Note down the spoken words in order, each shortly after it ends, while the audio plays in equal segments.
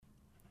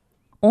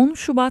10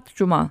 Şubat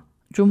Cuma,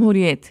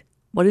 Cumhuriyet,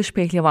 Barış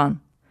Pehlivan,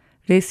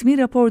 resmi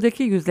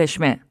rapordaki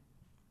yüzleşme.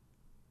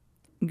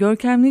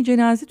 Görkemli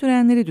cenaze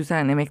törenleri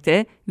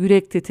düzenlemekte,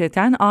 yürek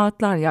titreten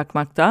ağıtlar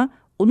yakmakta,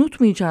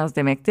 unutmayacağız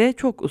demekte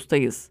çok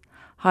ustayız.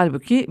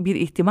 Halbuki bir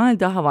ihtimal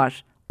daha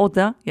var, o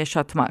da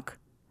yaşatmak.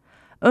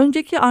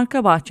 Önceki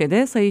arka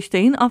bahçede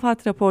Sayıştay'ın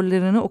AFAD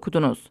raporlarını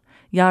okudunuz.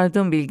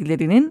 Yardım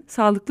bilgilerinin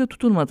sağlıklı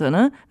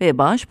tutulmadığını ve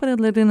bağış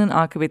paralarının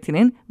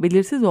akıbetinin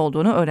belirsiz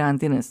olduğunu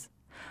öğrendiniz.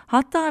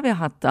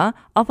 Hatta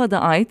AFAD'a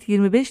ait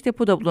 25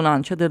 depoda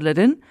bulunan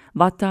çadırların,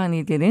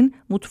 battaniyelerin,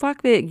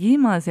 mutfak ve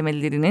giyim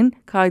malzemelerinin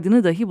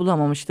kaydını dahi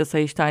bulamamıştı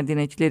Sayıştay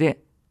denetçileri.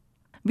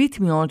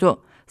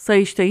 Bitmiyordu.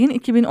 Sayıştay'ın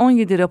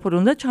 2017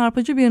 raporunda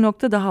çarpıcı bir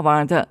nokta daha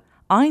vardı.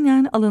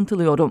 Aynen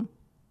alıntılıyorum.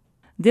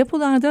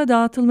 Depolarda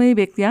dağıtılmayı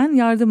bekleyen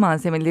yardım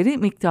malzemeleri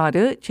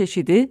miktarı,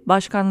 çeşidi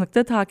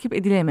başkanlıkta takip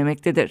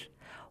edilememektedir.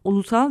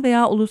 Ulusal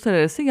veya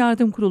uluslararası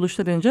yardım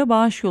kuruluşlarınca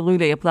bağış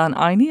yoluyla yapılan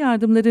aynı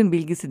yardımların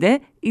bilgisi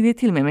de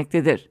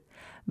iletilmemektedir.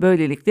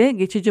 Böylelikle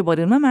geçici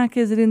barınma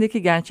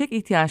merkezlerindeki gerçek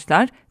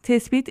ihtiyaçlar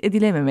tespit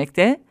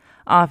edilememekte,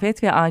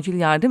 afet ve acil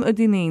yardım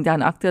ödeneğinden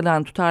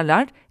aktarılan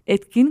tutarlar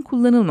etkin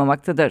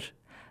kullanılmamaktadır.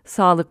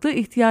 Sağlıklı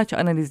ihtiyaç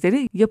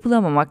analizleri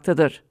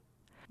yapılamamaktadır.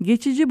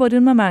 Geçici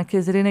barınma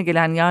merkezlerine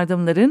gelen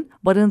yardımların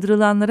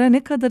barındırılanlara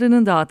ne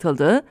kadarının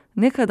dağıtıldığı,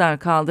 ne kadar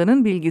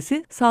kaldığının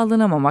bilgisi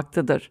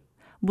sağlanamamaktadır.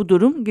 Bu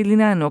durum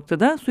gelinen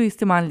noktada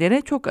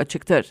suistimallere çok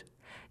açıktır.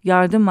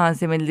 Yardım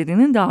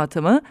malzemelerinin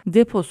dağıtımı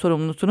depo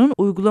sorumlusunun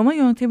uygulama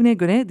yöntemine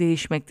göre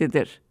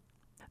değişmektedir.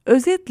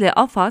 Özetle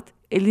AFAD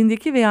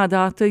elindeki veya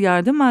dağıttığı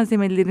yardım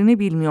malzemelerini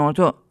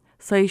bilmiyordu.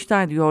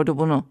 Sayıştay diyordu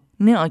bunu.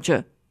 Ne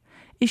acı.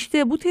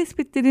 İşte bu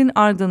tespitlerin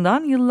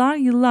ardından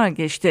yıllar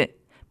geçti.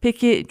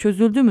 Peki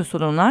çözüldü mü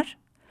sorunlar?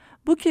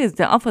 Bu kez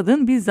de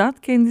AFAD'ın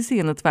bizzat kendisi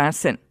yanıt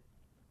versin.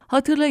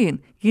 Hatırlayın,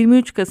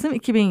 23 Kasım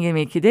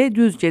 2022'de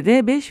Düzce'de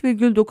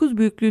 5,9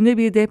 büyüklüğünde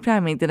bir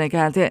deprem meydana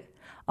geldi.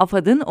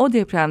 AFAD'ın o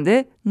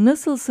depremde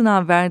nasıl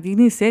sınav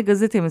verdiğini ise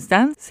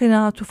gazetemizden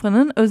Sena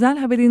Tufan'ın özel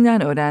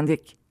haberinden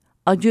öğrendik.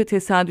 Acı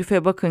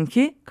tesadüfe bakın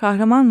ki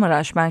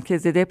Kahramanmaraş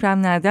merkezli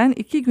depremlerden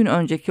 2 gün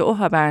önceki o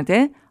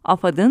haberde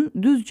AFAD'ın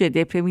Düzce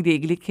depremiyle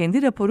ilgili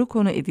kendi raporu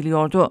konu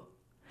ediliyordu.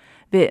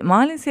 Ve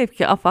maalesef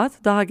ki AFAD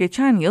daha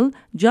geçen yıl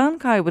can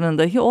kaybının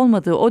dahi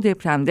olmadığı o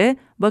depremde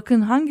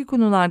bakın hangi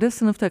konularda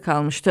sınıfta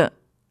kalmıştı.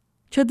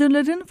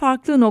 Çadırların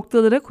farklı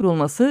noktalara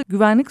kurulması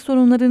güvenlik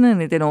sorunlarına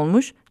neden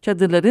olmuş,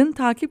 çadırların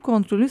takip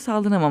kontrolü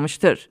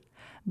sağlanamamıştır.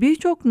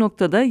 Birçok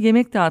noktada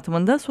yemek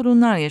dağıtımında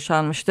sorunlar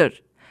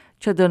yaşanmıştır.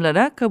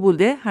 Çadırlara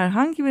kabulde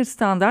herhangi bir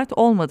standart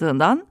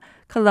olmadığından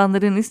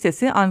kalanların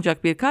listesi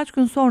ancak birkaç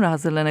gün sonra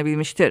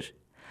hazırlanabilmiştir.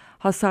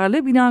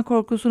 Hasarlı bina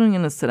korkusunun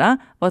yanı sıra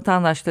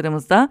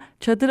vatandaşlarımızda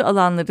çadır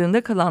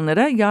alanlarında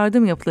kalanlara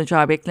yardım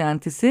yapılacağı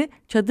beklentisi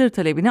çadır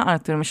talebini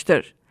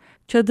artırmıştır.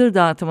 Çadır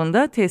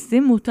dağıtımında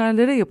teslim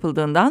muhtarlara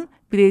yapıldığından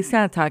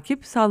bireysel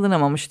takip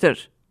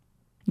sağlanamamıştır.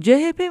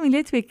 CHP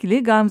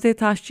milletvekili Gamze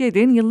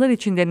Taşçıer'in yıllar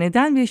içinde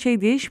neden bir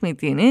şey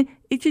değişmediğini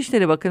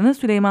İçişleri Bakanı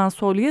Süleyman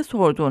Soylu'ya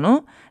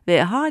sorduğunu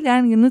ve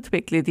halen yanıt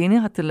beklediğini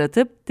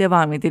hatırlatıp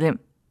devam edelim.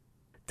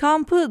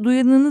 TAMP'ı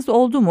duyanınız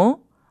oldu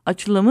mu?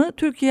 Açılımı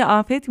Türkiye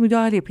Afet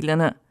Müdahale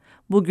Planı.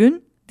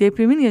 Bugün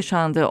depremin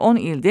yaşandığı 10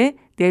 ilde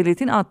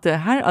devletin attığı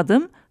her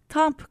adım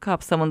TAMP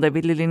kapsamında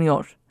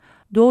belirleniyor.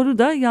 Doğru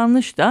da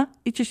yanlış da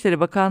İçişleri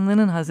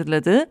Bakanlığı'nın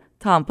hazırladığı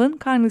TAMP'ın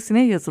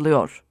karnesine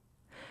yazılıyor.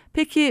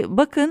 Peki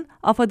bakın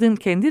AFAD'ın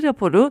kendi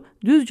raporu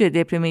Düzce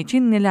depremi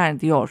için neler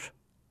diyor?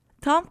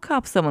 TAMP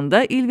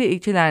kapsamında il ve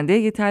ilçelerde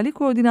yeterli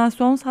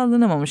koordinasyon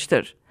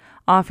sağlanamamıştır.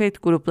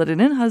 Afet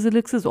gruplarının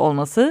hazırlıksız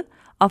olması,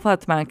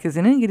 AFAD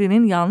merkezinin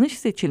yerinin yanlış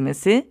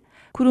seçilmesi,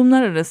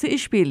 kurumlar arası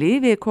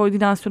işbirliği ve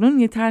koordinasyonun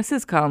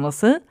yetersiz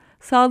kalması,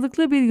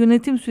 sağlıklı bir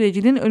yönetim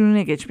sürecinin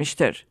önüne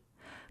geçmiştir.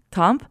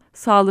 TAMP,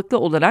 sağlıklı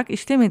olarak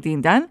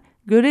işlemediğinden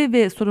görev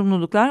ve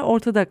sorumluluklar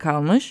ortada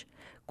kalmış,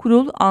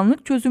 kurul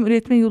anlık çözüm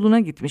üretme yoluna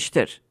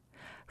gitmiştir.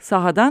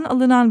 Sahadan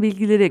alınan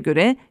bilgilere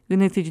göre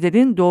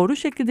yöneticilerin doğru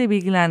şekilde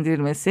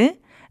bilgilendirilmesi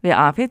ve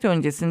afet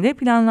öncesinde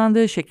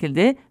planlandığı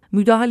şekilde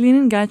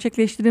müdahalenin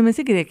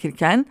gerçekleştirilmesi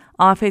gerekirken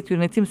afet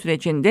yönetim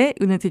sürecinde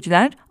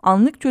yöneticiler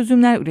anlık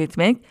çözümler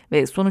üretmek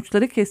ve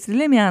sonuçları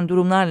kestirilemeyen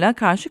durumlarla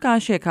karşı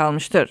karşıya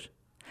kalmıştır.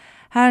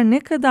 Her ne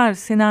kadar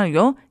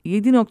senaryo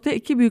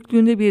 7.2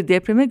 büyüklüğünde bir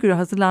depreme göre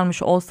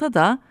hazırlanmış olsa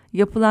da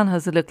yapılan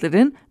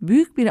hazırlıkların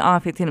büyük bir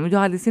afetin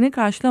müdahalesini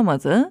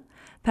karşılamadığı,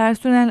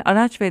 personel,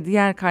 araç ve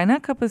diğer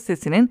kaynak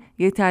kapasitesinin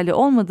yeterli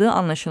olmadığı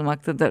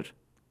anlaşılmaktadır.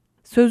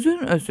 Sözün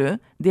özü,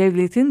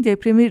 devletin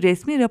depremi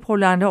resmi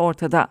raporlarla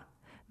ortada.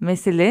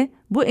 Mesele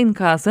bu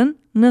enkazın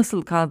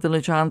nasıl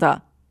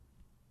kaldırılacağında.